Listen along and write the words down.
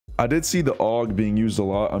I did see the AUG being used a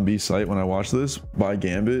lot on B site when I watched this by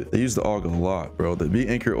Gambit. They used the AUG a lot, bro. The B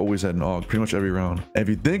anchor always had an AUG pretty much every round. And if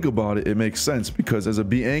you think about it, it makes sense because as a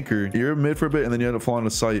B anchor, you're mid for a bit and then you have to fall on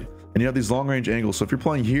the site and you have these long range angles. So if you're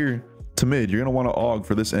playing here to mid, you're gonna want to AUG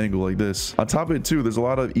for this angle like this. On top of it too, there's a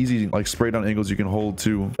lot of easy like spray down angles you can hold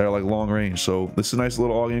too that are like long range. So this is a nice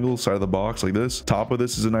little AUG angle, side of the box like this. Top of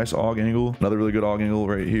this is a nice AUG angle. Another really good AUG angle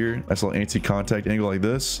right here. Nice little anti-contact angle like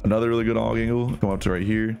this. Another really good AUG angle. Come up to right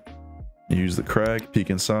here. Use the crack, peek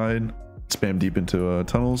inside, spam deep into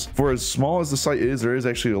tunnels. For as small as the site is, there is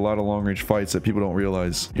actually a lot of long range fights that people don't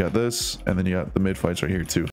realize. You got this, and then you got the mid fights right here too.